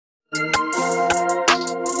Can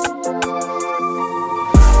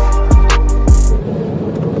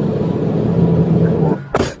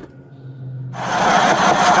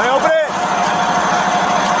I open it?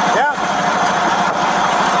 Yeah?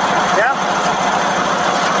 Yeah?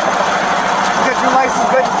 You got your license,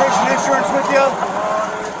 vegetation, insurance with you?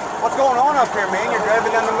 What's going on up here, man? You're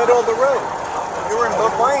driving down the middle of the road. You were in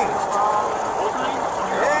both lanes.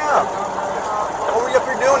 Yeah. What were you up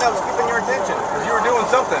here doing that was keeping your attention? Because you were doing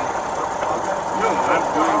something. No, I'm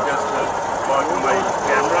doing just watching my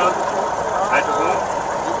camera at home.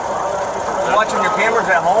 You're watching your cameras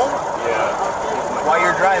at home? Yeah. While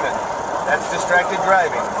you're driving. That's distracted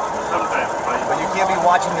driving. Sometimes. But you can't be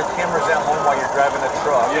watching your cameras at home while you're driving a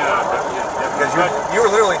truck. Yeah, Because you were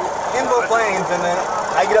literally in both lanes, and then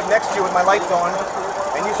I get up next to you with my lights on,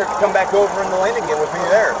 and you start to come back over in the lane again with me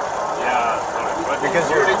there. Yeah. But Because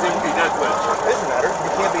you're... It doesn't matter. It doesn't matter.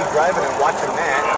 You can't be driving and watching that.